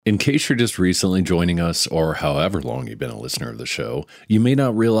In case you're just recently joining us, or however long you've been a listener of the show, you may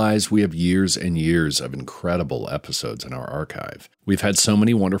not realize we have years and years of incredible episodes in our archive. We've had so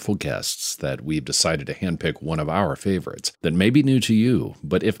many wonderful guests that we've decided to handpick one of our favorites that may be new to you,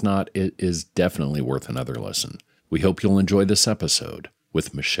 but if not, it is definitely worth another listen. We hope you'll enjoy this episode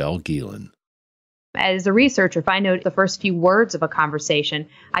with Michelle Gilean. As a researcher, if I know the first few words of a conversation,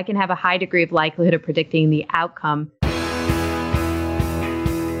 I can have a high degree of likelihood of predicting the outcome.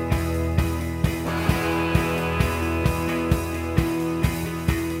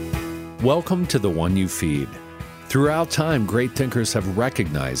 Welcome to The One You Feed. Throughout time, great thinkers have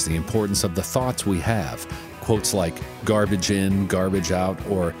recognized the importance of the thoughts we have. Quotes like garbage in, garbage out,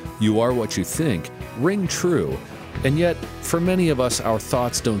 or you are what you think ring true. And yet, for many of us, our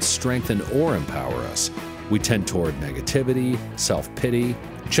thoughts don't strengthen or empower us. We tend toward negativity, self-pity,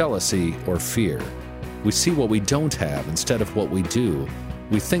 jealousy, or fear. We see what we don't have instead of what we do.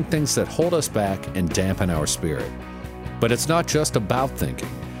 We think things that hold us back and dampen our spirit. But it's not just about thinking.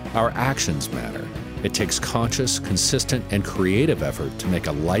 Our actions matter. It takes conscious, consistent, and creative effort to make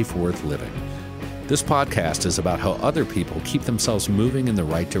a life worth living. This podcast is about how other people keep themselves moving in the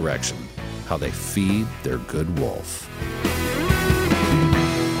right direction, how they feed their good wolf.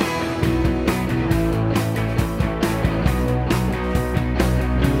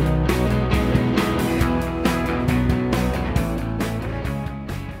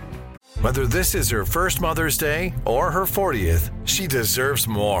 Whether this is her first Mother's Day or her 40th, she deserves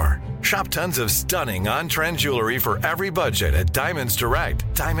more. Shop tons of stunning on-trend jewelry for every budget at Diamonds Direct.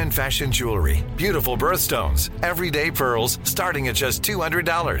 Diamond fashion jewelry, beautiful birthstones, everyday pearls starting at just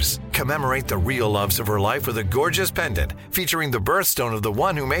 $200. Commemorate the real loves of her life with a gorgeous pendant featuring the birthstone of the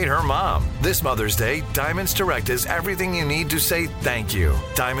one who made her mom. This Mother's Day, Diamonds Direct is everything you need to say thank you.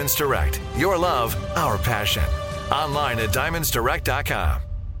 Diamonds Direct, your love, our passion. Online at diamondsdirect.com.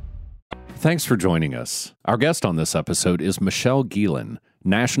 Thanks for joining us. Our guest on this episode is Michelle Gilean,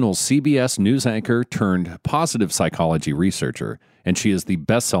 national CBS news anchor turned positive psychology researcher, and she is the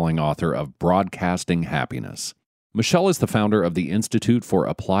best-selling author of Broadcasting Happiness. Michelle is the founder of the Institute for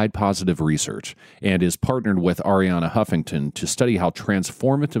Applied Positive Research and is partnered with Arianna Huffington to study how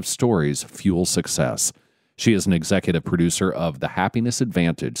transformative stories fuel success. She is an executive producer of the Happiness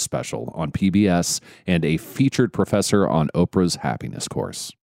Advantage special on PBS and a featured professor on Oprah's Happiness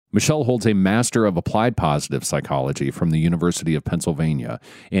Course. Michelle holds a Master of Applied Positive Psychology from the University of Pennsylvania,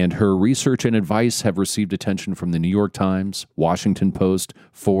 and her research and advice have received attention from the New York Times, Washington Post,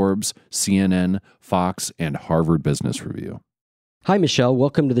 Forbes, CNN, Fox, and Harvard Business Review. Hi, Michelle.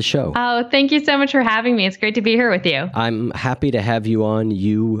 Welcome to the show. Oh, thank you so much for having me. It's great to be here with you. I'm happy to have you on.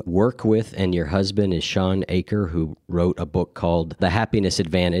 You work with, and your husband is Shawn Achor, who wrote a book called The Happiness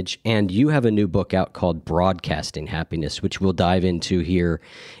Advantage, and you have a new book out called Broadcasting Happiness, which we'll dive into here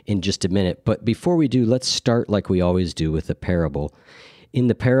in just a minute. But before we do, let's start like we always do with a parable. In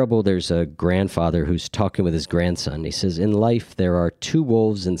the parable, there's a grandfather who's talking with his grandson. He says, in life, there are two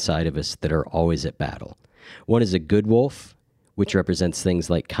wolves inside of us that are always at battle. One is a good wolf, which represents things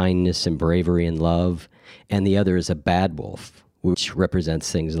like kindness and bravery and love, and the other is a bad wolf, which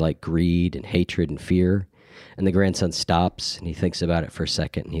represents things like greed and hatred and fear. And the grandson stops, and he thinks about it for a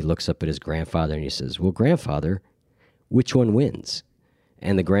second, and he looks up at his grandfather, and he says, well, grandfather, which one wins?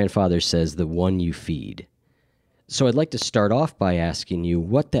 And the grandfather says, the one you feed. So I'd like to start off by asking you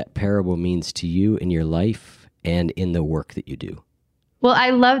what that parable means to you in your life and in the work that you do. Well,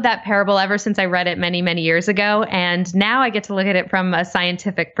 I love that parable ever since I read it many, many years ago. And now I get to look at it from a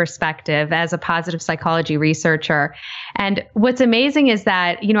scientific perspective as a positive psychology researcher. And what's amazing is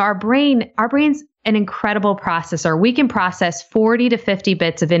that, our brain's an incredible processor. We can process 40 to 50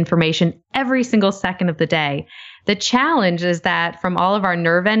 bits of information every single second of the day. The challenge is that from all of our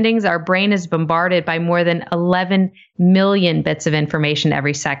nerve endings, our brain is bombarded by more than 11 million bits of information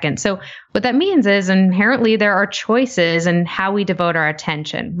every second. So what that means is inherently there are choices in how we devote our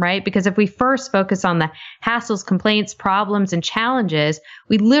attention, right? Because if we first focus on the hassles, complaints, problems, and challenges,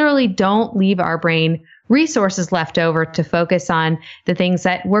 we literally don't leave our brain resources left over to focus on the things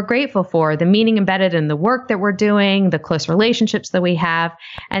that we're grateful for, the meaning embedded in the work that we're doing, the close relationships that we have.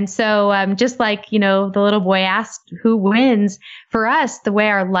 And so just like, the little boy asked who wins, for us, the way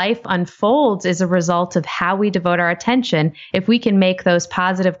our life unfolds is a result of how we devote our attention. If we can make those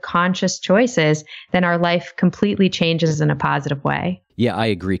positive, conscious choices, then our life completely changes in a positive way. Yeah, I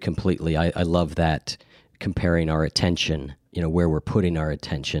agree completely. I love that, comparing our attention, where we're putting our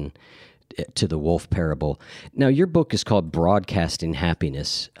attention to the wolf parable. Now, your book is called Broadcasting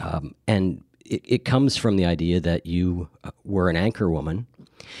Happiness, and it comes from the idea that you were an anchor woman,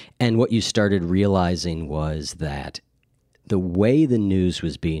 and what you started realizing was that the way the news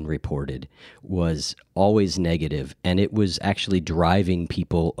was being reported was always negative, and it was actually driving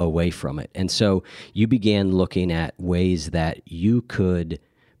people away from it. And so you began looking at ways that you could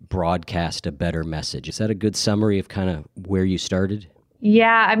broadcast a better message. Is that a good summary of kind of where you started?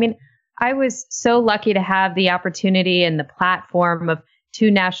 Yeah, I mean, I was so lucky to have the opportunity and the platform of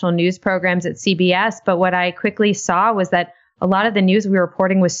 2 national news programs at CBS. But what I quickly saw was that a lot of the news we were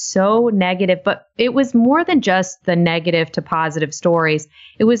reporting was so negative, but it was more than just the negative to positive stories.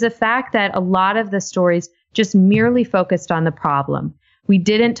 It was the fact that a lot of the stories just merely focused on the problem. We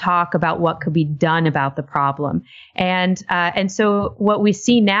didn't talk about what could be done about the problem. And so what we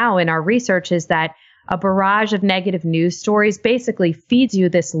see now in our research is that a barrage of negative news stories basically feeds you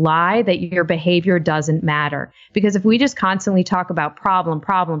this lie that your behavior doesn't matter. Because if we just constantly talk about problem,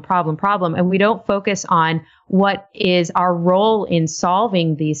 and we don't focus on what is our role in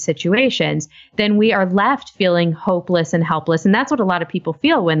solving these situations, then we are left feeling hopeless and helpless. And that's what a lot of people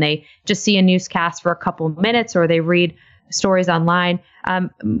feel when they just see a newscast for a couple of minutes or they read stories online.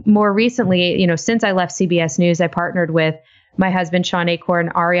 More recently, since I left CBS News, I partnered with my husband, Sean Aker,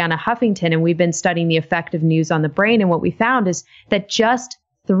 and Ariana Huffington, and we've been studying the effect of news on the brain. And what we found is that just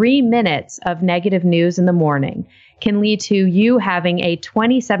 3 minutes of negative news in the morning can lead to you having a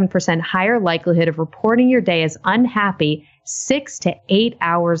 27% higher likelihood of reporting your day as unhappy 6 to 8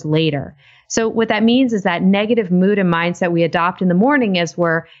 hours later. So what that means is that negative mood and mindset we adopt in the morning as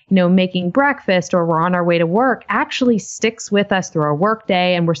we're, making breakfast or we're on our way to work actually sticks with us through our work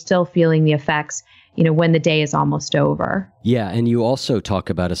day, and we're still feeling the effects when the day is almost over. Yeah, and you also talk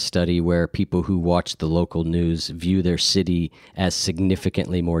about a study where people who watch the local news view their city as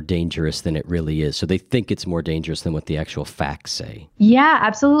significantly more dangerous than it really is. So they think it's more dangerous than what the actual facts say. Yeah,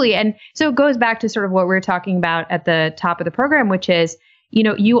 absolutely. And so it goes back to sort of what we were talking about at the top of the program, which is,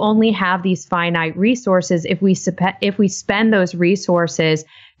 you only have these finite resources. If we spend those resources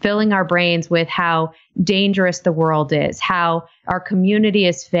filling our brains with how dangerous the world is, how our community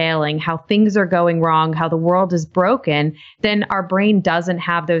is failing, how things are going wrong, how the world is broken, then our brain doesn't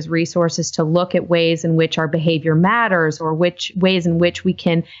have those resources to look at ways in which our behavior matters or which ways in which we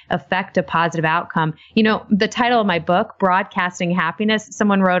can affect a positive outcome. The title of my book, Broadcasting Happiness,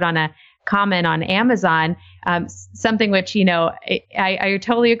 someone wrote on a comment on Amazon, something which, I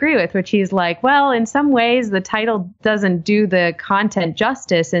totally agree with, which he's like, well, in some ways, the title doesn't do the content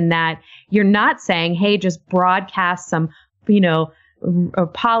justice in that you're not saying, hey, just broadcast some, a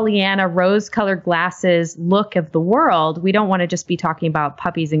Pollyanna rose-colored glasses look of the world. We don't want to just be talking about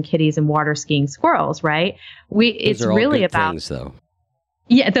puppies and kitties and water skiing squirrels, right? It's really about things, though.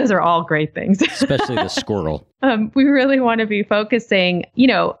 Yeah, those are all great things. Especially the squirrel. We really want to be focusing, we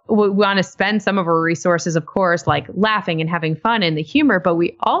want to spend some of our resources, of course, like laughing and having fun and the humor, but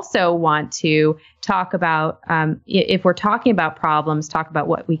we also want to talk about, if we're talking about problems, talk about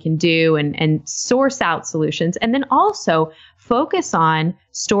what we can do and source out solutions. And then also focus on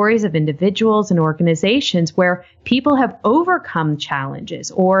stories of individuals and organizations where people have overcome challenges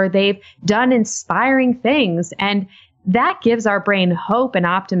or they've done inspiring things. And that gives our brain hope and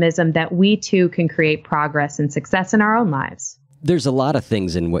optimism that we too can create progress and success in our own lives. There's a lot of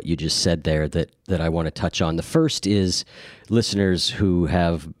things in what you just said there that I want to touch on. The first is listeners who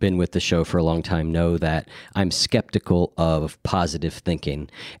have been with the show for a long time know that I'm skeptical of positive thinking,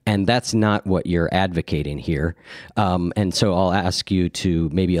 and that's not what you're advocating here. And so I'll ask you to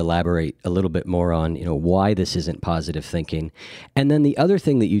maybe elaborate a little bit more on, why this isn't positive thinking. And then the other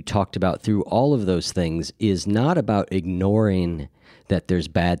thing that you talked about through all of those things is not about ignoring that there's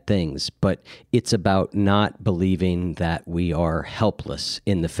bad things, but it's about not believing that we are helpless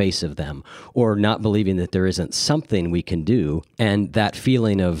in the face of them, or not believing that there isn't something we can do. And that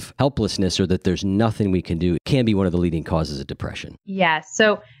feeling of helplessness or that there's nothing we can do can be one of the leading causes of depression. Yes.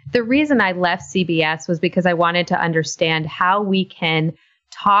 So the reason I left CBS was because I wanted to understand how we can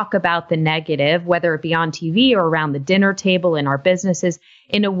talk about the negative, whether it be on TV or around the dinner table in our businesses,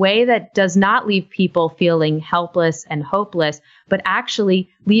 in a way that does not leave people feeling helpless and hopeless, but actually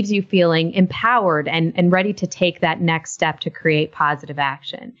leaves you feeling empowered and ready to take that next step to create positive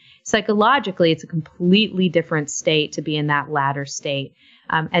action. Psychologically, it's a completely different state to be in that latter state.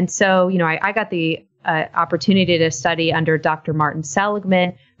 And so, I got the opportunity to study under Dr. Martin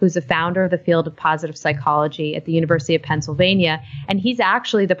Seligman, who's the founder of the field of positive psychology at the University of Pennsylvania. And he's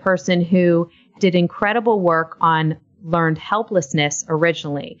actually the person who did incredible work on learned helplessness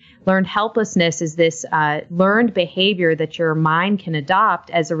originally. Learned helplessness is this learned behavior that your mind can adopt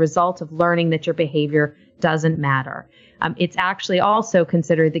as a result of learning that your behavior doesn't matter. It's actually also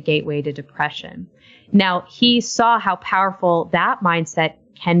considered the gateway to depression. Now, he saw how powerful that mindset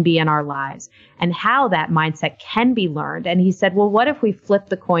can be in our lives and how that mindset can be learned. And he said, well, what if we flip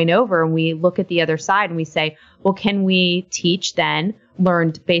the coin over and we look at the other side and we say, well, can we teach then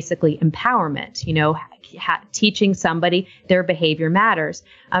learned basically empowerment, teaching somebody their behavior matters.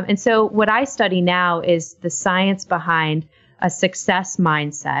 And so what I study now is the science behind a success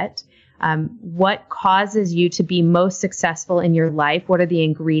mindset. What causes you to be most successful in your life? What are the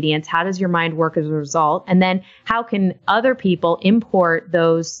ingredients? How does your mind work as a result? And then how can other people import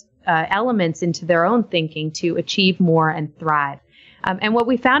those elements into their own thinking to achieve more and thrive? And what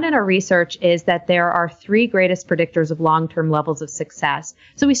we found in our research is that there are three greatest predictors of long-term levels of success.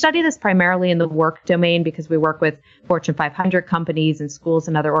 So we study this primarily in the work domain because we work with Fortune 500 companies and schools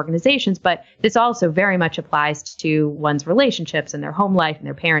and other organizations, but this also very much applies to one's relationships and their home life and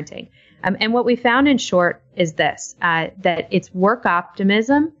their parenting. And what we found in short is this, that it's work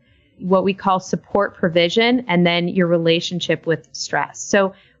optimism, what we call support provision, and then your relationship with stress.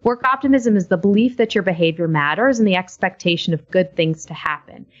 So work optimism is the belief that your behavior matters and the expectation of good things to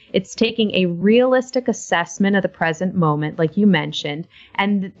happen. It's taking a realistic assessment of the present moment, like you mentioned,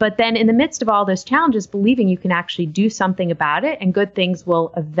 but then in the midst of all those challenges, believing you can actually do something about it and good things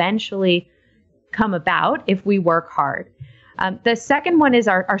will eventually come about if we work hard. The second one is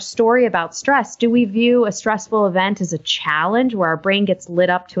our story about stress. Do we view a stressful event as a challenge where our brain gets lit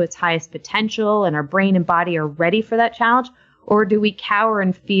up to its highest potential and our brain and body are ready for that challenge? Or do we cower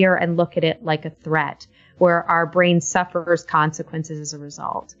in fear and look at it like a threat where our brain suffers consequences as a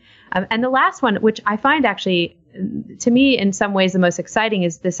result? And the last one, which I find actually, to me, in some ways the most exciting,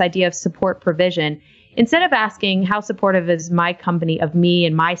 is this idea of support provision. Instead of asking how supportive is my company of me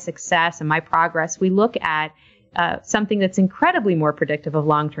and my success and my progress, we look at something that's incredibly more predictive of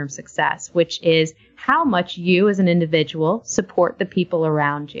long-term success, which is how much you as an individual support the people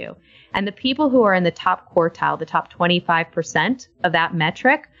around you. And the people who are in the top quartile, the top 25% of that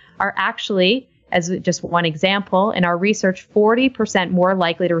metric, are actually, as just one example, in our research, 40% more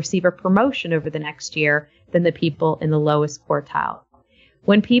likely to receive a promotion over the next year than the people in the lowest quartile.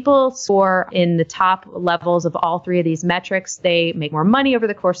 When people score in the top levels of all three of these metrics, they make more money over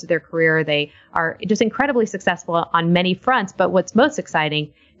the course of their career. They are just incredibly successful on many fronts. But what's most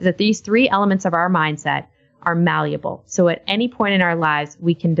exciting is that these three elements of our mindset are malleable. So at any point in our lives,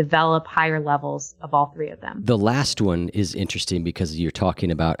 we can develop higher levels of all three of them. The last one is interesting because you're talking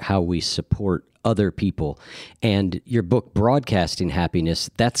about how we support other people. And your book, Broadcasting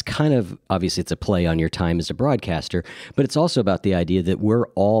Happiness, that's kind of, obviously it's a play on your time as a broadcaster, but it's also about the idea that we're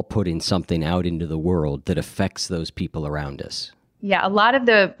all putting something out into the world that affects those people around us. Yeah, a lot of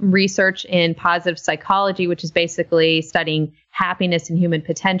the research in positive psychology, which is basically studying happiness and human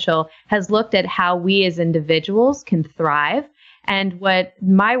potential, has looked at how we as individuals can thrive. And what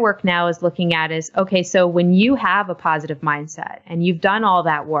my work now is looking at is, okay, so when you have a positive mindset and you've done all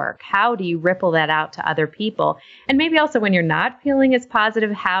that work, how do you ripple that out to other people? And maybe also when you're not feeling as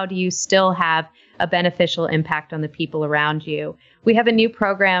positive, how do you still have a beneficial impact on the people around you? We have a new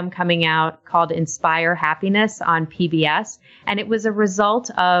program coming out called Inspire Happiness on PBS. And it was a result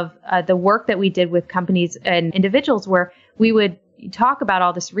of the work that we did with companies and individuals where we would talk about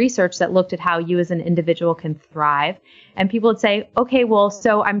all this research that looked at how you as an individual can thrive. And people would say, okay, well,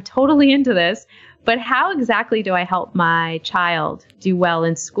 so I'm totally into this, but how exactly do I help my child do well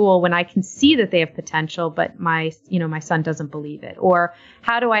in school when I can see that they have potential, but my son doesn't believe it? Or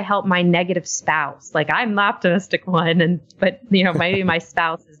how do I help my negative spouse? Like, I'm the optimistic one, but maybe my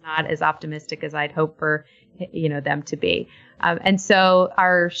spouse is not as optimistic as I'd hope for them to be. And so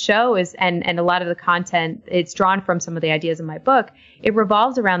our show is, and a lot of the content, it's drawn from some of the ideas in my book. It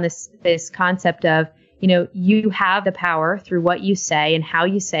revolves around this concept of, you have the power through what you say and how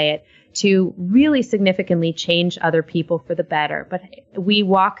you say it to really significantly change other people for the better. But we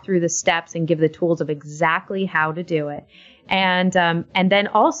walk through the steps and give the tools of exactly how to do it. And then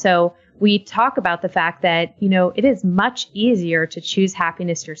also we talk about the fact that, it is much easier to choose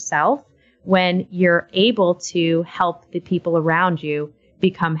happiness yourself when you're able to help the people around you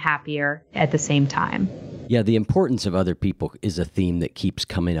become happier at the same time. Yeah, the importance of other people is a theme that keeps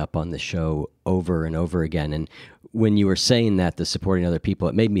coming up on the show over and over again. And when you were saying that, the supporting other people,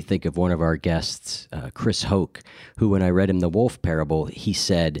 it made me think of one of our guests, Chris Hoke, who, when I read him the wolf parable, he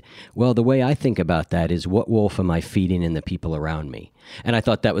said, well, the way I think about that is, what wolf am I feeding in the people around me? And I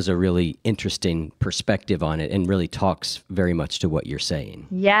thought that was a really interesting perspective on it and really talks very much to what you're saying.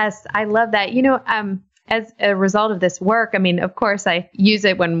 Yes, I love that. As a result of this work, of course, I use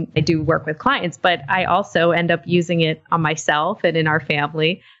it when I do work with clients, but I also end up using it on myself and in our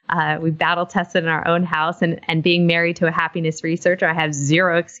family. We battle tested in our own house, and being married to a happiness researcher, I have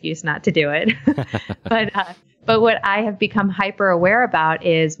zero excuse not to do it. But But what I have become hyper aware about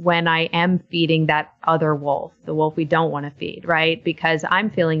is when I am feeding that other wolf, the wolf we don't want to feed, right? Because I'm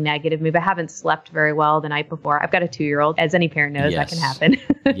feeling negative. Maybe I haven't slept very well the night before. I've got a 2-year-old. As any parent knows, that can happen.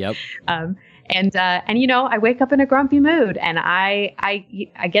 Yep. And I wake up in a grumpy mood, and I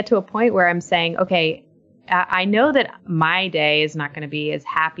get to a point where I'm saying, okay, I know that my day is not going to be as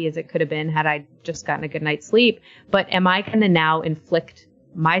happy as it could have been had I just gotten a good night's sleep. But am I going to now inflict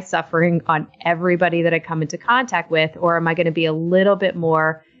my suffering on everybody that I come into contact with? Or am I going to be a little bit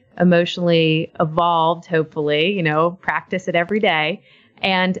more emotionally evolved, hopefully, practice it every day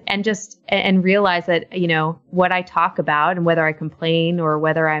and realize that, what I talk about and whether I complain or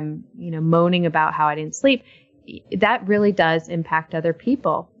whether I'm, moaning about how I didn't sleep, that really does impact other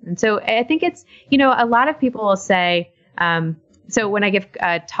people. And so I think it's, a lot of people will say, so when I give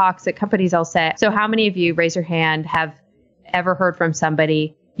talks at companies, I'll say, so how many of you, raise your hand, have ever heard from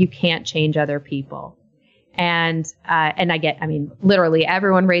somebody, you can't change other people? And literally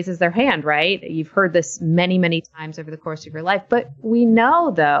everyone raises their hand, right? You've heard this many, many times over the course of your life. But we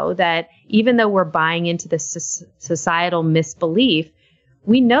know, though, that even though we're buying into this societal misbelief,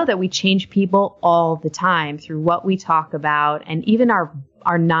 we know that we change people all the time through what we talk about and even our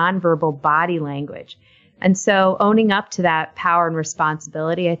nonverbal body language. And so owning up to that power and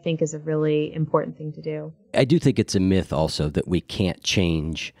responsibility, I think, is a really important thing to do. I do think it's a myth also that we can't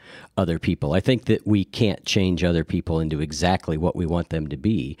change other people. I think that we can't change other people into exactly what we want them to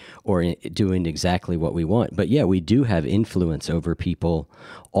be or doing exactly what we want. But yeah, we do have influence over people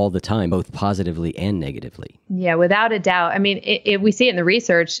all the time, both positively and negatively. Yeah, without a doubt. I mean, we see it in the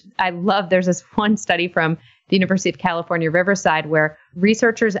research. There's this one study from the University of California, Riverside, where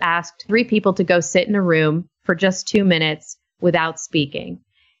researchers asked 3 people to go sit in a room for just 2 minutes without speaking.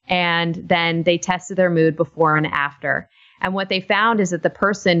 And then they tested their mood before and after. And what they found is that the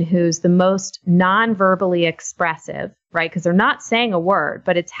person who's the most non-verbally expressive, right? Because they're not saying a word,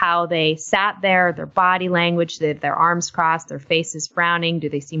 but it's how they sat there, their body language, their arms crossed, their faces frowning. Do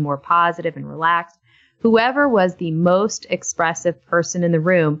they seem more positive and relaxed? Whoever was the most expressive person in the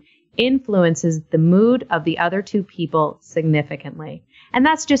room influences the mood of the other 2 people significantly. And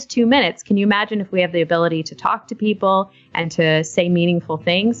that's just 2 minutes. Can you imagine if we have the ability to talk to people and to say meaningful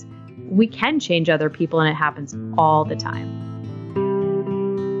things? We can change other people, and it happens all the time.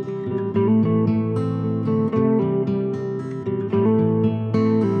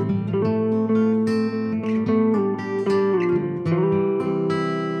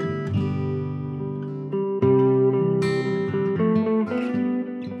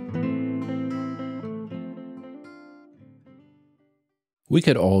 We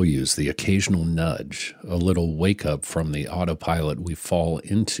could all use the occasional nudge, a little wake-up from the autopilot we fall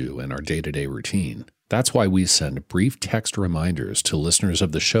into in our day-to-day routine. That's why we send brief text reminders to listeners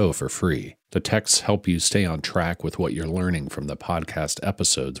of the show for free. The texts help you stay on track with what you're learning from the podcast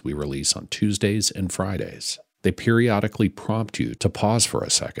episodes we release on Tuesdays and Fridays. They periodically prompt you to pause for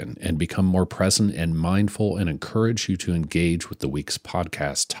a second and become more present and mindful and encourage you to engage with the week's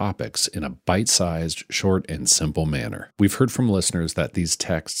podcast topics in a bite-sized, short, and simple manner. We've heard from listeners that these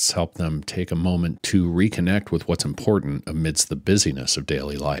texts help them take a moment to reconnect with what's important amidst the busyness of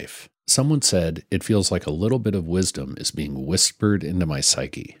daily life. Someone said, "It feels like a little bit of wisdom is being whispered into my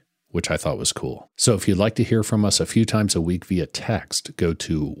psyche," which I thought was cool. So if you'd like to hear from us a few times a week via text, go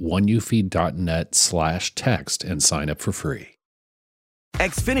to oneyoufeed.net/text and sign up for free.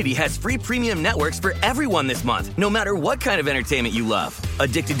 Xfinity has free premium networks for everyone this month, no matter what kind of entertainment you love.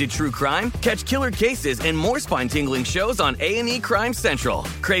 Addicted to true crime? Catch killer cases and more spine-tingling shows on A&E Crime Central.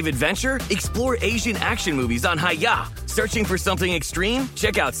 Crave adventure? Explore Asian action movies on Hi-Ya. Searching for something extreme?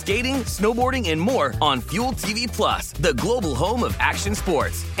 Check out skating, snowboarding, and more on Fuel TV Plus, the global home of action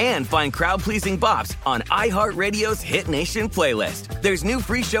sports. And find crowd-pleasing bops on iHeartRadio's Hit Nation playlist. There's new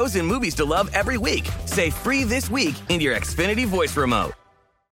free shows and movies to love every week. Say free this week in your Xfinity voice remote.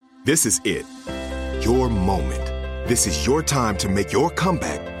 This is it. Your moment. This is your time to make your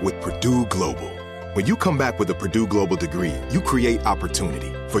comeback with Purdue Global. When you come back with a Purdue Global degree, you create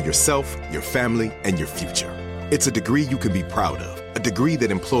opportunity for yourself, your family, and your future. It's a degree you can be proud of, a degree that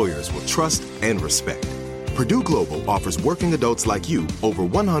employers will trust and respect. Purdue Global offers working adults like you over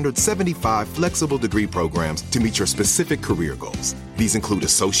 175 flexible degree programs to meet your specific career goals. These include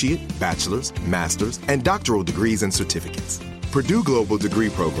associate, bachelor's, master's, and doctoral degrees and certificates. Purdue Global degree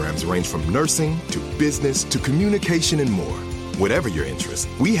programs range from nursing to business to communication and more. Whatever your interest,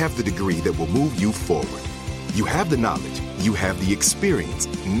 we have the degree that will move you forward. You have the knowledge, you have the experience.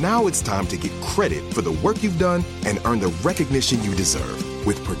 Now it's time to get credit for the work you've done and earn the recognition you deserve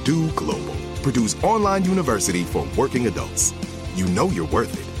with Purdue Global, Purdue's online university for working adults. You know you're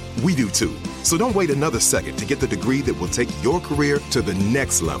worth it. We do too. So don't wait another second to get the degree that will take your career to the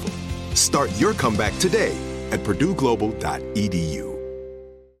next level. Start your comeback today at purdueglobal.edu.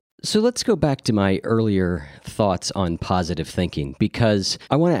 So let's go back to my earlier thoughts on positive thinking, because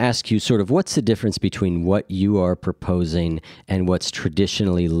I want to ask you sort of what's the difference between what you are proposing and what's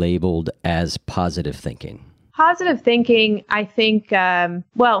traditionally labeled as positive thinking? Positive thinking, I think,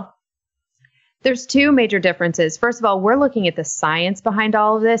 there's two major differences. First of all, we're looking at the science behind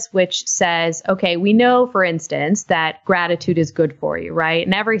all of this, which says, okay, we know, for instance, that gratitude is good for you, right?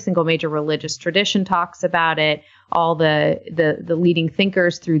 And every single major religious tradition talks about it. All the leading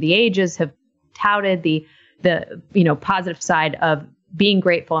thinkers through the ages have touted the positive side of being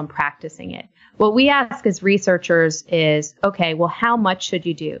grateful and practicing it. What we ask as researchers is, okay, well, how much should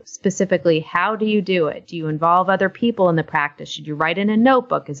you do? Specifically, how do you do it? Do you involve other people in the practice? Should you write in a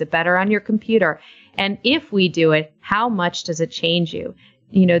notebook? Is it better on your computer? And if we do it, how much does it change you?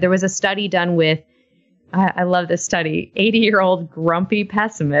 There was a study done with, I love this study, 80-year-old grumpy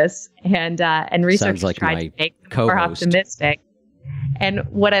pessimists, and researchers like tried to make them more optimistic. And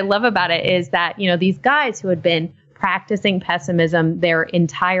what I love about it is that, these guys who had been practicing pessimism their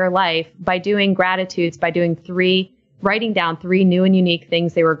entire life by doing gratitudes, by writing down 3 new and unique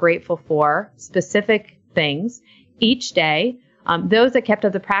things they were grateful for, specific things each day. Those that kept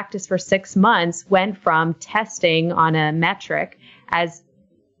up the practice for 6 months went from testing on a metric as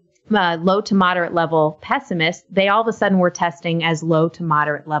low to moderate level pessimists. They all of a sudden were testing as low to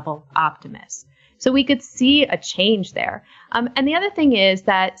moderate level optimists. So we could see a change there. And the other thing is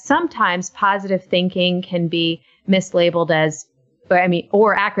that sometimes positive thinking can be mislabeled as,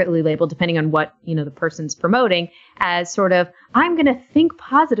 or accurately labeled, depending on what, the person's promoting, as sort of, I'm going to think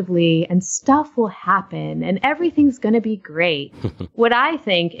positively and stuff will happen and everything's going to be great. What I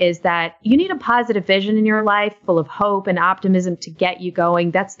think is that you need a positive vision in your life full of hope and optimism to get you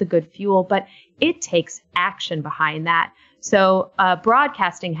going. That's the good fuel, but it takes action behind that. So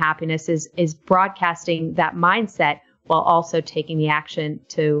broadcasting happiness is broadcasting that mindset while also taking the action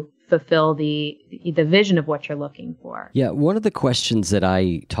to fulfill the vision of what you're looking for. Yeah, one of the questions that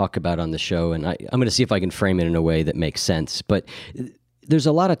I talk about on the show, and I'm going to see if I can frame it in a way that makes sense, but there's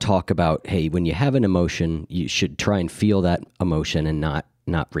a lot of talk about, hey, when you have an emotion, you should try and feel that emotion and not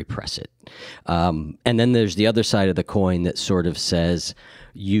repress it. And then there's the other side of the coin that sort of says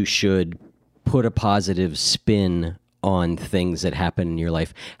you should put a positive spin on things that happen in your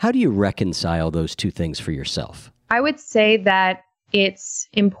life. How do you reconcile those two things for yourself? I would say that it's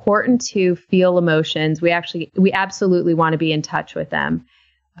important to feel emotions. We absolutely want to be in touch with them,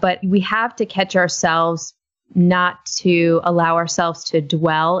 but we have to catch ourselves not to allow ourselves to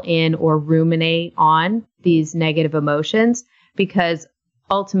dwell in or ruminate on these negative emotions, because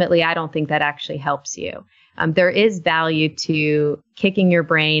ultimately, I don't think that actually helps you. There is value to kicking your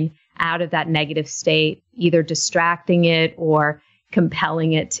brain out of that negative state, either distracting it or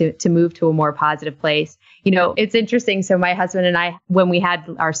compelling it to move to a more positive place. It's interesting. So my husband and I, when we had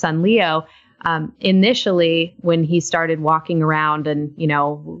our son Leo, initially when he started walking around and,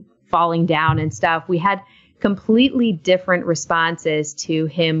 falling down and stuff, we had completely different responses to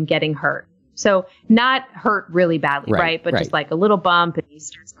him getting hurt. So not hurt really badly, right? But just like a little bump, and he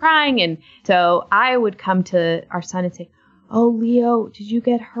starts crying. And so I would come to our son and say, "Oh, Leo, did you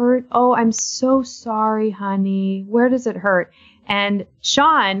get hurt? Oh, I'm so sorry, honey. Where does it hurt?" And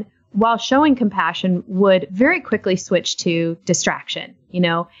Sean, while showing compassion, would very quickly switch to distraction,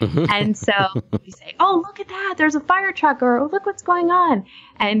 And so we say, "Oh, look at that. There's a fire truck," or "Oh, look what's going on."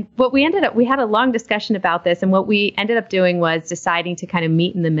 And what we had a long discussion about this. And what we ended up doing was deciding to kind of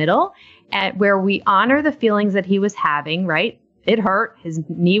meet in the middle, where we honor the feelings that he was having, right? It hurt. His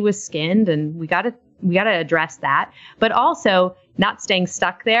knee was skinned, and we got to address that, but also not staying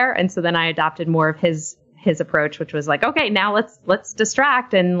stuck there. And so then I adopted more of his approach, which was like, okay, now let's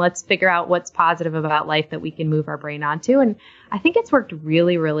distract and let's figure out what's positive about life that we can move our brain onto. And I think it's worked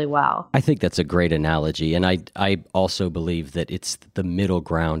really, really well. I think that's a great analogy. And I also believe that it's the middle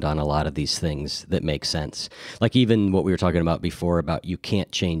ground on a lot of these things that make sense. Like even what we were talking about before about you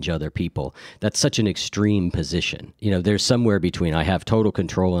can't change other people. That's such an extreme position. There's somewhere between I have total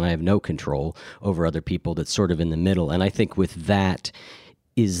control and I have no control over other people that's sort of in the middle. And I think with that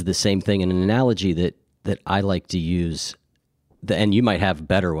is the same thing. And an analogy that I like to use, and you might have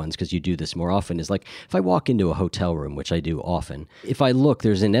better ones because you do this more often, is like if I walk into a hotel room, which I do often, if I look,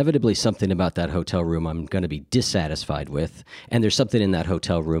 there's inevitably something about that hotel room I'm going to be dissatisfied with, and there's something in that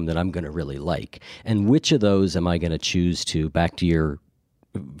hotel room that I'm going to really like. And which of those am I going to choose to, back to your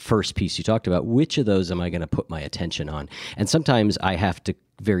first piece you talked about, which of those am I going to put my attention on? And sometimes I have to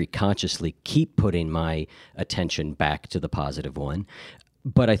very consciously keep putting my attention back to the positive one.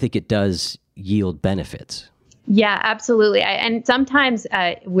 But I think it does yield benefits. Yeah, absolutely. And sometimes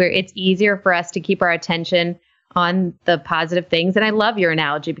where it's easier for us to keep our attention on the positive things. And I love your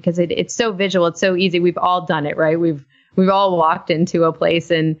analogy because it's so visual. It's so easy. We've all done it, right? We've all walked into a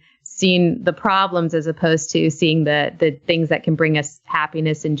place and seen the problems as opposed to seeing the things that can bring us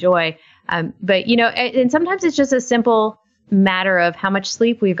happiness and joy. But, and sometimes it's just a simple matter of how much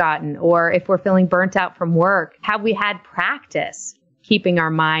sleep we've gotten, or if we're feeling burnt out from work, have we had practice keeping our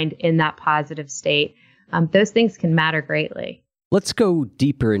mind in that positive state? Those things can matter greatly. Let's go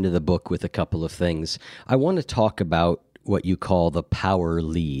deeper into the book with a couple of things. I want to talk about what you call the power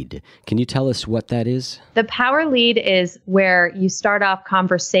lead. Can you tell us what that is? The power lead is where you start off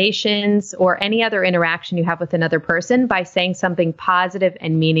conversations or any other interaction you have with another person by saying something positive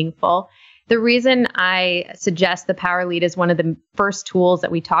and meaningful. The reason I suggest the power lead is one of the first tools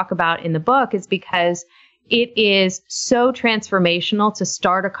that we talk about in the book is because it is so transformational to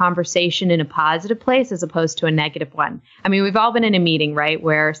start a conversation in a positive place as opposed to a negative one. I mean, we've all been in a meeting, right,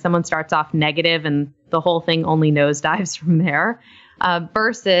 where someone starts off negative and the whole thing only nosedives from there.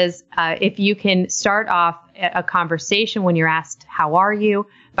 Versus if you can start off a conversation when you're asked, how are you,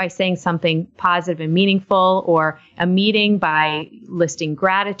 by saying something positive and meaningful, or a meeting by listing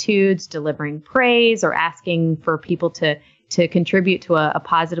gratitudes, delivering praise, or asking for people to contribute to a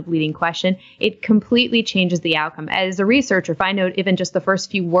positive leading question, it completely changes the outcome. As a researcher, if I know even just the first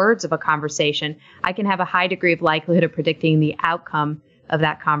few words of a conversation, I can have a high degree of likelihood of predicting the outcome of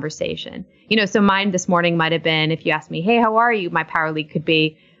that conversation. So mine this morning might have been, if you ask me, hey, how are you? My power lead could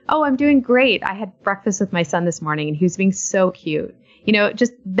be, oh, I'm doing great. I had breakfast with my son this morning and he was being so cute.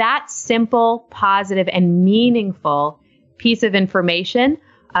 Just that simple, positive, and meaningful piece of information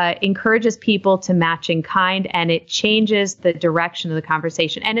encourages people to match in kind, and it changes the direction of the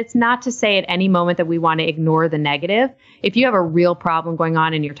conversation. And it's not to say at any moment that we want to ignore the negative. If you have a real problem going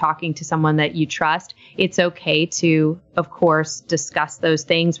on and you're talking to someone that you trust, it's okay to, of course, discuss those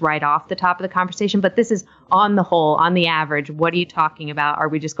things right off the top of the conversation. But this is on the whole, on the average, what are you talking about? Are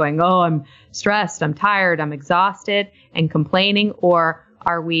we just going, oh, I'm stressed, I'm tired, I'm exhausted, and complaining? Or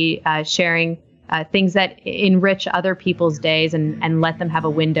are we sharing things that enrich other people's days and let them have a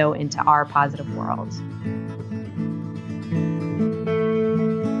window into our positive world?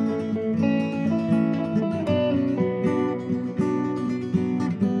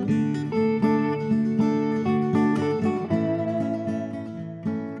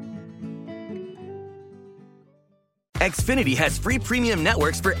 Xfinity has free premium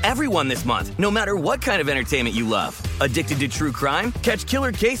networks for everyone this month, no matter what kind of entertainment you love. Addicted to true crime? Catch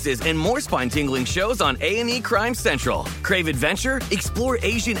killer cases and more spine-tingling shows on A&E Crime Central. Crave adventure? Explore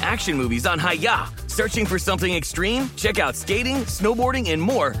Asian action movies on Hi-Ya. Searching for something extreme? Check out skating, snowboarding, and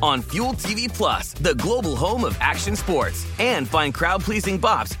more on Fuel TV Plus, the global home of action sports. And find crowd-pleasing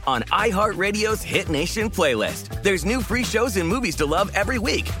bops on iHeartRadio's Hit Nation playlist. There's new free shows and movies to love every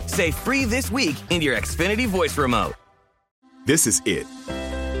week. Say free this week in your Xfinity voice remote. This is it.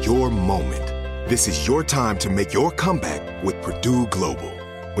 Your moment. This is your time to make your comeback with Purdue Global.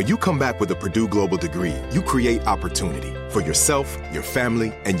 When you come back with a Purdue Global degree, you create opportunity for yourself, your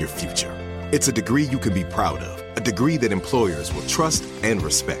family, and your future. It's a degree you can be proud of, a degree that employers will trust and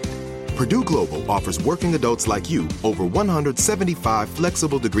respect. Purdue Global offers working adults like you over 175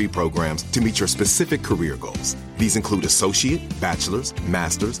 flexible degree programs to meet your specific career goals. These include associate, bachelor's,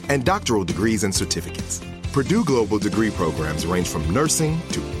 master's, and doctoral degrees and certificates. Purdue Global degree programs range from nursing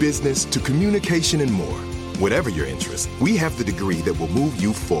to business to communication and more. Whatever your interest, we have the degree that will move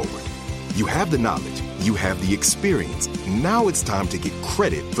you forward. You have the knowledge, you have the experience. Now it's time to get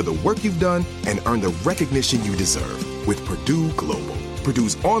credit for the work you've done and earn the recognition you deserve with Purdue Global,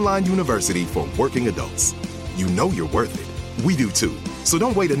 Purdue's online university for working adults. You know you're worth it. We do too. So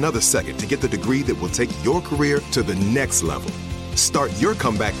don't wait another second to get the degree that will take your career to the next level. Start your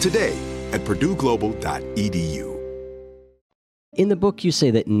comeback today at purdueglobal.edu. In the book, you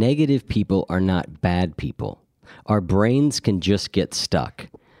say that negative people are not bad people. Our brains can just get stuck.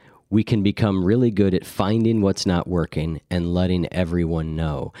 We can become really good at finding what's not working and letting everyone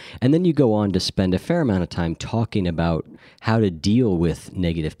know. And then you go on to spend a fair amount of time talking about how to deal with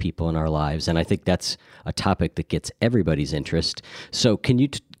negative people in our lives. And I think that's a topic that gets everybody's interest. So can you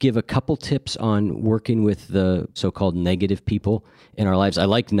give a couple tips on working with the so-called negative people in our lives? I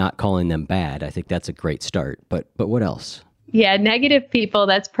like not calling them bad. I think that's a great start. But what else? Yeah, negative people,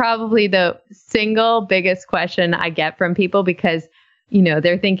 that's probably the single biggest question I get from people because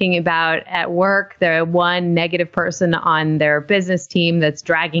they're thinking about at work, they're one negative person on their business team that's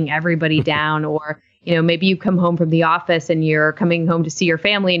dragging everybody down, or maybe you come home from the office and you're coming home to see your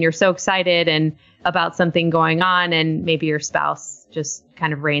family and you're so excited and about something going on, and maybe your spouse just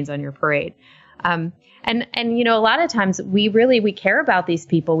kind of rains on your parade. And a lot of times we care about these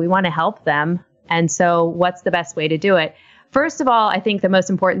people. We want to help them. And so what's the best way to do it? First of all, I think the most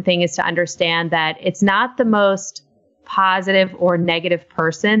important thing is to understand that it's not the most positive or negative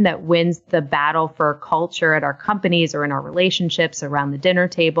person that wins the battle for culture at our companies or in our relationships around the dinner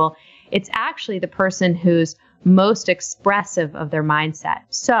table. It's actually the person who's most expressive of their mindset.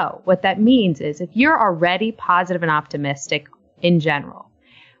 So what that means is if you're already positive and optimistic in general,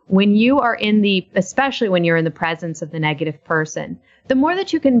 when you are especially when you're in the presence of the negative person, the more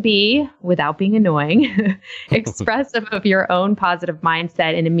that you can be, without being annoying, expressive of your own positive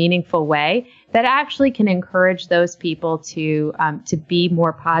mindset in a meaningful way, that actually can encourage those people to be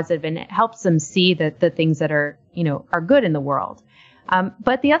more positive, and it helps them see the things that are good in the world.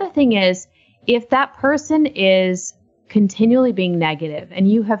 But the other thing is, if that person is continually being negative and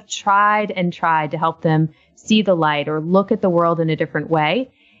you have tried and tried to help them see the light or look at the world in a different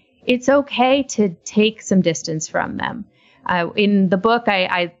way, it's okay to take some distance from them. In the book,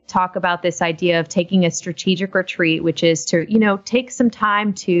 I talk about this idea of taking a strategic retreat, which is to, take some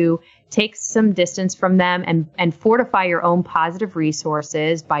time to take some distance from them and fortify your own positive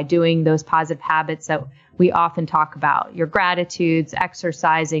resources by doing those positive habits that we often talk about: your gratitudes,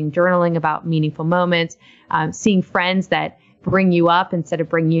 exercising, journaling about meaningful moments, seeing friends that bring you up instead of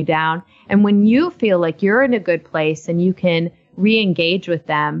bring you down. And when you feel like you're in a good place and you can re-engage with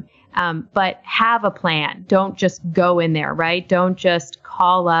them, but have a plan. Don't just go in there, right? Don't just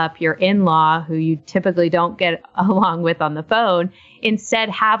call up your in-law who you typically don't get along with on the phone. Instead,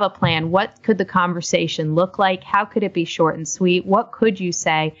 have a plan. What could the conversation look like? How could it be short and sweet? What could you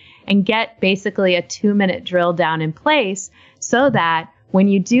say? And get basically a 2-minute drill down in place so that when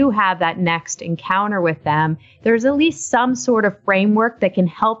you do have that next encounter with them, there's at least some sort of framework that can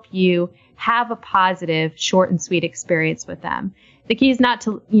help you have a positive, short and sweet experience with them. The key is not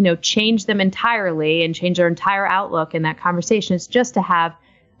to, change them entirely and change their entire outlook in that conversation. It's just to have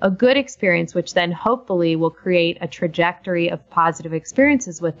a good experience, which then hopefully will create a trajectory of positive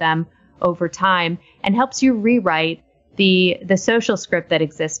experiences with them over time and helps you rewrite the social script that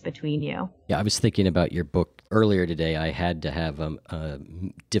exists between you. Yeah, I was thinking about your book earlier today. I had to have a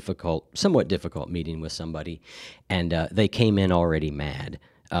somewhat difficult meeting with somebody, and they came in already mad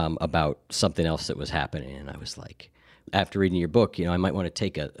about something else that was happening. And I was like, after reading your book, I might want to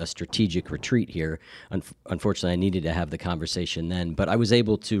take a strategic retreat here. Unfortunately, I needed to have the conversation then, but I was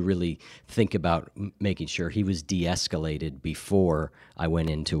able to really think about making sure he was de-escalated before I went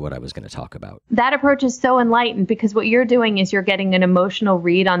into what I was going to talk about. That approach is so enlightened because what you're doing is you're getting an emotional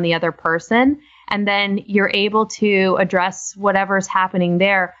read on the other person, and then you're able to address whatever's happening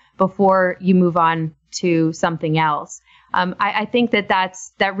there before you move on to something else. I think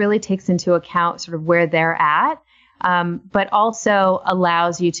that really takes into account sort of where they're at. But also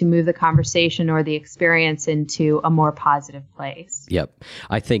allows you to move the conversation or the experience into a more positive place. Yep.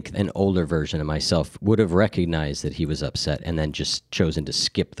 I think an older version of myself would have recognized that he was upset and then just chosen to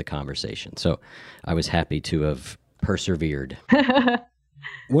skip the conversation. So I was happy to have persevered.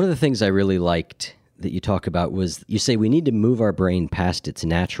 One of the things I really liked that you talk about was you say we need to move our brain past its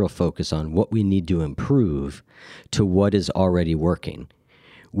natural focus on what we need to improve to what is already working.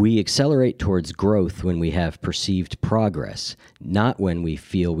 We accelerate towards growth when we have perceived progress, not when we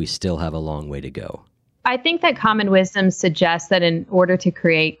feel we still have a long way to go. I think that common wisdom suggests that in order to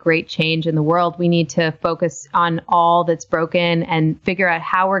create great change in the world, we need to focus on all that's broken and figure out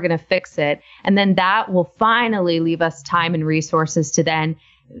how we're going to fix it. And then that will finally leave us time and resources to then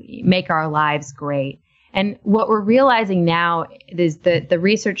make our lives great. And what we're realizing now is that the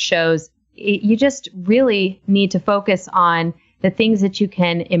research shows you just really need to focus on the things that you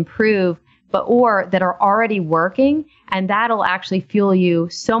can improve, or that are already working, and that'll actually fuel you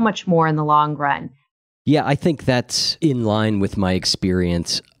so much more in the long run. Yeah, I think that's in line with my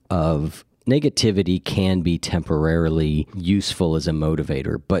experience of negativity can be temporarily useful as a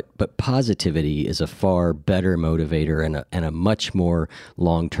motivator, but positivity is a far better motivator and a much more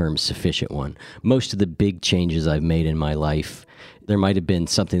long-term sufficient one. Most of the big changes I've made in my life, there might have been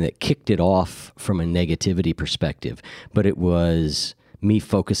something that kicked it off from a negativity perspective, but it was me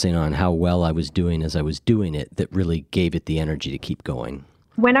focusing on how well I was doing as I was doing it that really gave it the energy to keep going.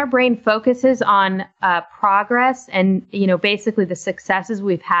 When our brain focuses on progress and, basically the successes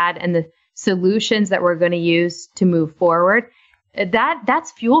we've had and the solutions that we're going to use to move forward,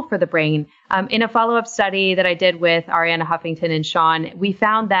 that's fuel for the brain. In a follow-up study that I did with Arianna Huffington and Sean, we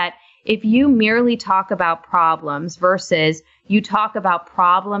found that if you merely talk about problems versus, you talk about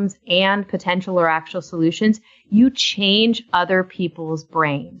problems and potential or actual solutions, you change other people's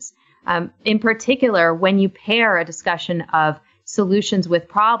brains. In particular, when you pair a discussion of solutions with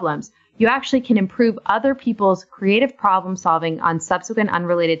problems, you actually can improve other people's creative problem solving on subsequent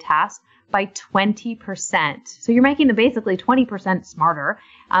unrelated tasks by 20%. So you're making them basically 20% smarter,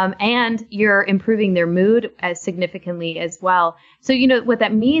 and you're improving their mood as significantly as well. So, what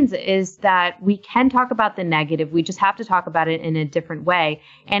that means is that we can talk about the negative. We just have to talk about it in a different way,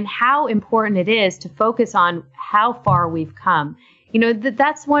 and how important it is to focus on how far we've come.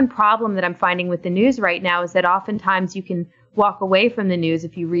 That's one problem that I'm finding with the news right now, is that oftentimes you can walk away from the news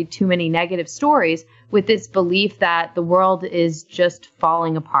if you read too many negative stories with this belief that the world is just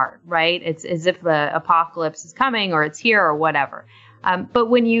falling apart, right? It's as if the apocalypse is coming or it's here or whatever. But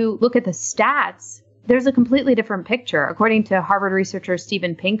when you look at the stats, there's a completely different picture. According to Harvard researcher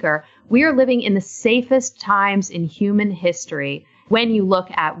Steven Pinker, we are living in the safest times in human history when you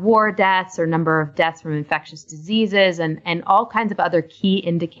look at war deaths or number of deaths from infectious diseases and all kinds of other key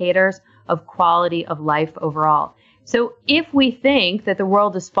indicators of quality of life overall. So if we think that the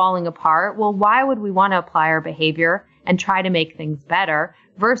world is falling apart, well, why would we want to apply our behavior and try to make things better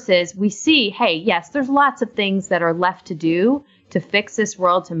versus we see, hey, yes, there's lots of things that are left to do to fix this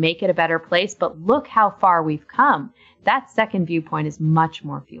world, to make it a better place, but look how far we've come. That second viewpoint is much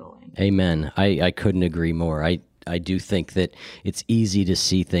more fueling. Amen. I couldn't agree more. I do think that it's easy to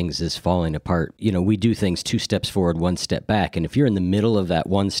see things as falling apart. We do things 2 steps forward, 1 step back. And if you're in the middle of that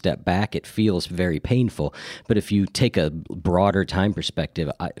 1 step back, it feels very painful. But if you take a broader time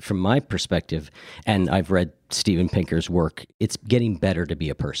perspective, from my perspective, and I've read Steven Pinker's work, it's getting better to be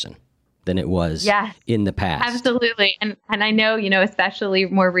a person than it was in the past. Absolutely. And I know, especially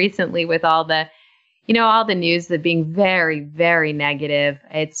more recently with all the, all the news that being very, very negative,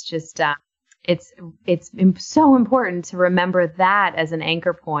 it's just, it's so important to remember that as an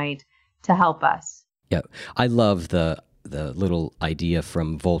anchor point to help us. Yeah. I love the little idea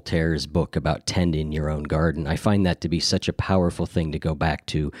from Voltaire's book about tending your own garden. I find that to be such a powerful thing to go back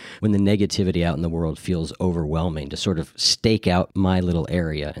to when the negativity out in the world feels overwhelming, to sort of stake out my little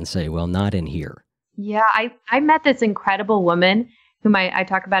area and say, well, not in here. Yeah. I met this incredible woman whom I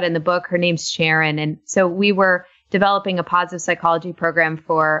talk about in the book. Her name's Sharon. And so we were developing a positive psychology program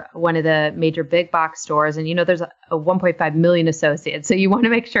for one of the major big box stores. And, there's a 1.5 million associates. So you want to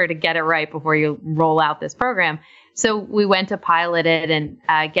make sure to get it right before you roll out this program. So we went to pilot it and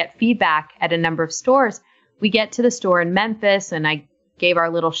get feedback at a number of stores. We get to the store in Memphis and I gave our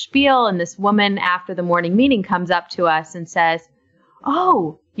little spiel. And this woman after the morning meeting comes up to us and says,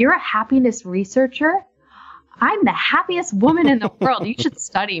 "Oh, you're a happiness researcher? I'm the happiest woman in the world. You should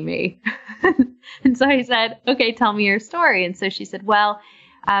study me." And so I said, "Okay, tell me your story." And so she said, "Well,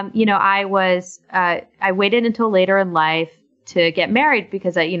 I waited until later in life to get married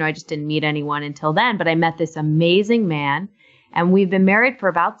because I just didn't meet anyone until then. But I met this amazing man and we've been married for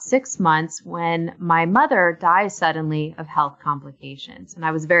about 6 months when my mother dies suddenly of health complications. And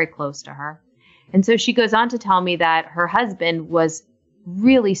I was very close to her." And so she goes on to tell me that her husband was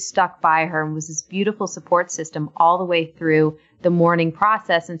really stuck by her and was this beautiful support system all the way through the mourning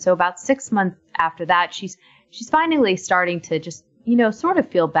process. And so about 6 months after that, she's finally starting to just, sort of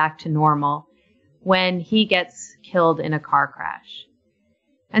feel back to normal when he gets killed in a car crash.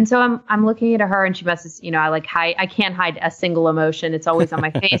 And so I'm looking at her and she must have, I can't hide a single emotion. It's always on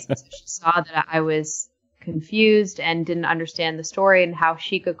my face. And so she saw that I was confused and didn't understand the story and how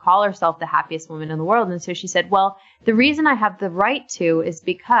she could call herself the happiest woman in the world. And so she said, "Well, the reason I have the right to is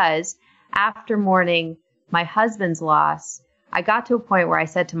because after mourning my husband's loss, I got to a point where I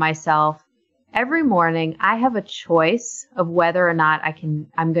said to myself, every morning I have a choice of whether or not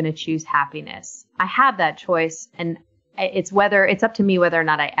I'm going to choose happiness. I have that choice and it's up to me whether or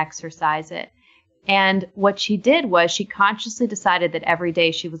not I exercise it." And what she did was she consciously decided that every day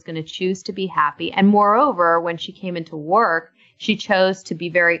she was going to choose to be happy. And moreover, when she came into work, she chose to be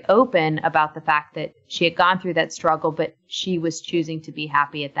very open about the fact that she had gone through that struggle, but she was choosing to be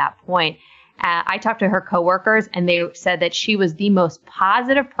happy at that point. I talked to her coworkers and they said that she was the most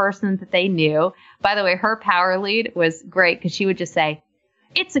positive person that they knew. By the way, her power lead was great because she would just say,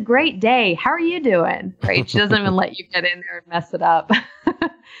 "It's a great day. How are you doing?" Right? She doesn't even let you get in there and mess it up.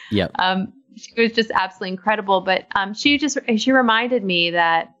 Yep. She was just absolutely incredible. But she reminded me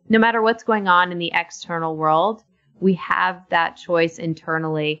that no matter what's going on in the external world, we have that choice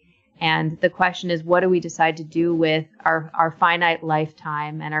internally. And the question is, what do we decide to do with our finite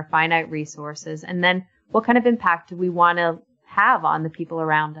lifetime and our finite resources? And then what kind of impact do we want to have on the people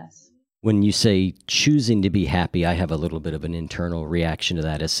around us? When you say choosing to be happy, I have a little bit of an internal reaction to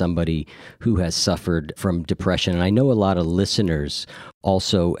that as somebody who has suffered from depression. And I know a lot of listeners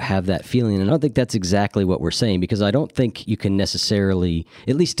also have that feeling. And I don't think that's exactly what we're saying, because I don't think you can necessarily,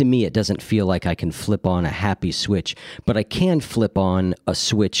 at least to me, it doesn't feel like I can flip on a happy switch, but I can flip on a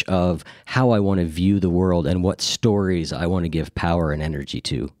switch of how I want to view the world and what stories I want to give power and energy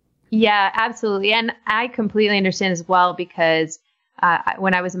to. Yeah, absolutely. And I completely understand as well, because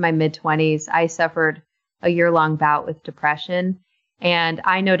when I was in my mid-20s, I suffered a year-long bout with depression. And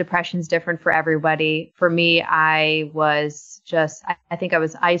I know depression is different for everybody. For me, I think I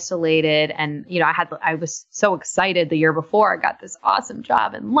was isolated. And, I was so excited the year before. I got this awesome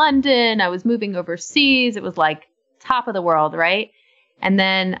job in London. I was moving overseas. It was like top of the world, right? And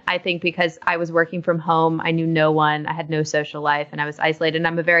then I think because I was working from home, I knew no one, I had no social life, and I was isolated. And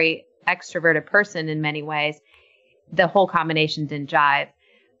I'm a very extroverted person in many ways. The whole combination didn't jive.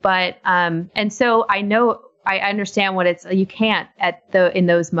 But, and so I understand what you can't in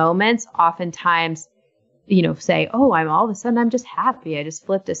those moments, oftentimes, say, oh, all of a sudden I'm just happy. I just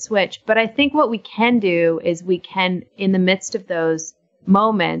flipped a switch. But I think what we can do is in the midst of those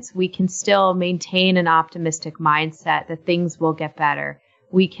moments, we can still maintain an optimistic mindset that things will get better.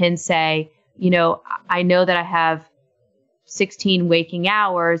 We can say, I know that I have 16 waking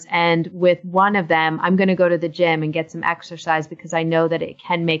hours, and with one of them, I'm going to go to the gym and get some exercise because I know that it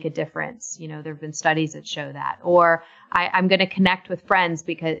can make a difference. There have been studies that show that. Or I'm going to connect with friends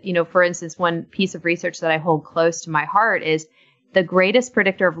because, for instance, one piece of research that I hold close to my heart is the greatest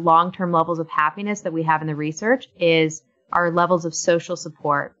predictor of long-term levels of happiness that we have in the research is our levels of social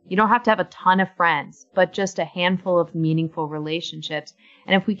support. You don't have to have a ton of friends, but just a handful of meaningful relationships.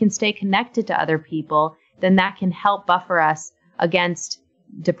 And if we can stay connected to other people, then that can help buffer us against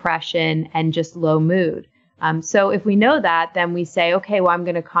depression and just low mood. So if we know that, then we say, okay, well, I'm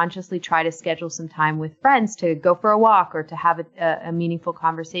going to consciously try to schedule some time with friends to go for a walk or to have a meaningful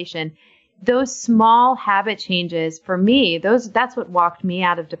conversation. Those small habit changes for me, that's what walked me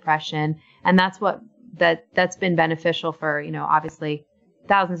out of depression. And that's been beneficial for, obviously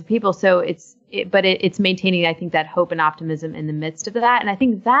thousands of people. So it's maintaining, I think, that hope and optimism in the midst of that. And I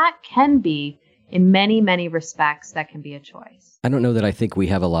think that can be, in many, many respects, that can be a choice. I don't know that I think we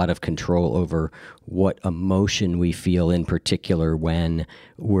have a lot of control over what emotion we feel in particular when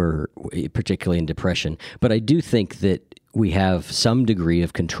we're particularly in depression. But I do think that we have some degree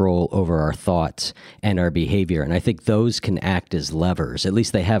of control over our thoughts and our behavior. And I think those can act as levers. At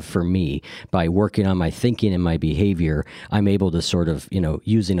least they have for me. By working on my thinking and my behavior, I'm able to sort of,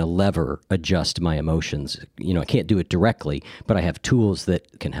 using a lever, adjust my emotions. I can't do it directly, but I have tools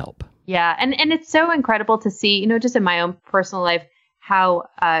that can help. Yeah. And it's so incredible to see, just in my own personal life, how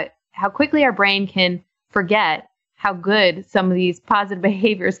quickly our brain can forget how good some of these positive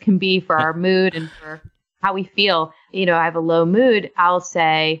behaviors can be for our mood and for how we feel. I have a low mood. I'll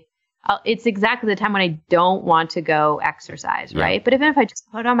say it's exactly the time when I don't want to go exercise, right? Yeah. But even if I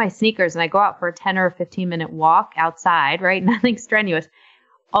just put on my sneakers and I go out for a 10 or 15-minute walk outside, right? Nothing strenuous.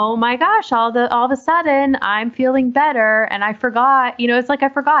 Oh my gosh, all of a sudden I'm feeling better. And I forgot, it's like I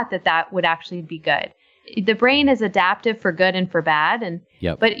forgot that would actually be good. The brain is adaptive for good and for bad. And,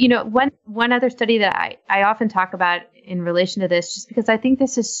 yep. But, one other study that I often talk about in relation to this, just because I think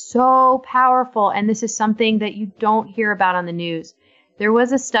this is so powerful and this is something that you don't hear about on the news. There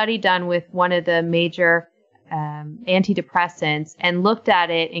was a study done with one of the major antidepressants and looked at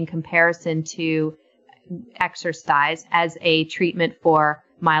it in comparison to exercise as a treatment for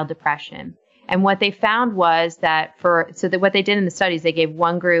mild depression. And what they found was that what they did in the studies, they gave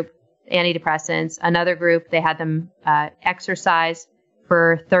one group antidepressants, another group, they had them exercise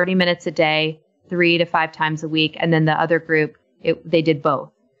for 30 minutes a day, 3 to 5 times a week. And then the other group, they did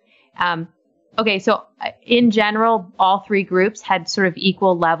both. Okay, so in general, all 3 groups had sort of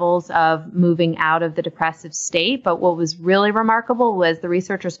equal levels of moving out of the depressive state. But what was really remarkable was the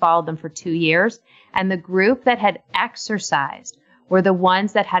researchers followed them for 2 years. And the group that had exercised were the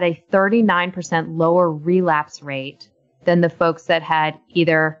ones that had a 39% lower relapse rate than the folks that had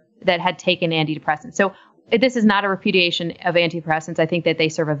taken antidepressants. So this is not a repudiation of antidepressants. I think that they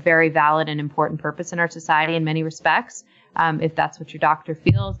serve a very valid and important purpose in our society in many respects. If that's what your doctor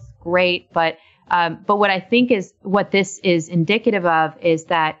feels, great. But what I think is what this is indicative of is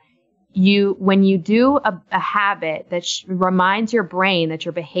that when you do a habit that reminds your brain that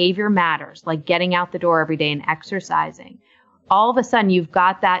your behavior matters, like getting out the door every day and exercising, all of a sudden you've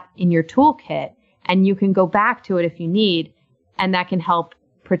got that in your toolkit and you can go back to it if you need, and that can help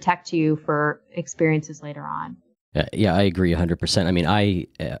protect you for experiences later on. Yeah, I agree 100%. I mean, I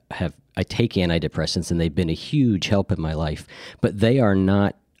take antidepressants and they've been a huge help in my life, but they are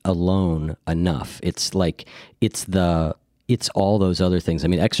not alone enough. It's like, it's all those other things. I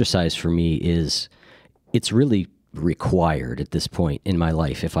mean, exercise for me it's really required at this point in my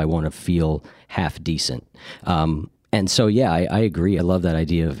life if I want to feel half decent. And so, yeah, I agree. I love that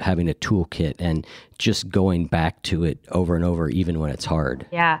idea of having a toolkit and just going back to it over and over, even when it's hard.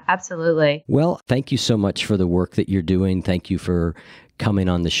 Yeah, absolutely. Well, thank you so much for the work that you're doing. Thank you for coming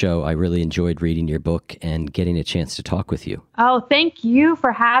on the show. I really enjoyed reading your book and getting a chance to talk with you. Oh, thank you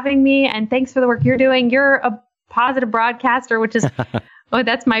for having me. And thanks for the work you're doing. You're a positive broadcaster, which is,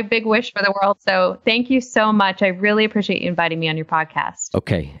 that's my big wish for the world. So thank you so much. I really appreciate you inviting me on your podcast.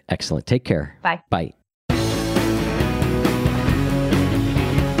 Okay, excellent. Take care. Bye. Bye.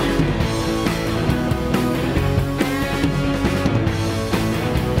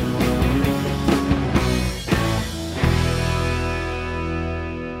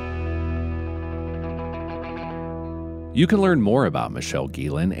 You can learn more about Michelle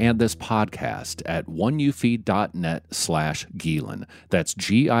Gilean and this podcast at oneyoufeed.net/Gilean. That's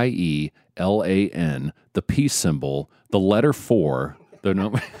GIELAN, the peace symbol, the letter 4, the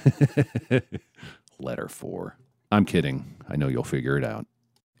number, letter 4. I'm kidding. I know you'll figure it out.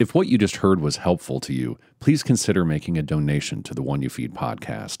 If what you just heard was helpful to you, please consider making a donation to the One You Feed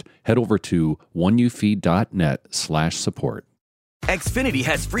podcast. Head over to oneyoufeed.net/support. Xfinity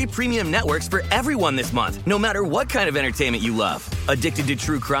has free premium networks for everyone this month, no matter what kind of entertainment you love. Addicted to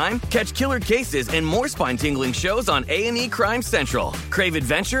true crime? Catch killer cases and more spine-tingling shows on A&E Crime Central. Crave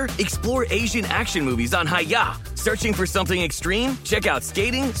adventure? Explore Asian action movies on Hi-Ya. Searching for something extreme? Check out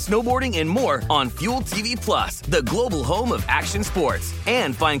skating, snowboarding, and more on Fuel TV Plus, the global home of action sports.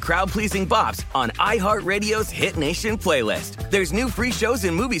 And find crowd-pleasing bops on iHeartRadio's Hit Nation playlist. There's new free shows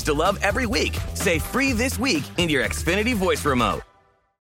and movies to love every week. Say free this week in your Xfinity voice remote.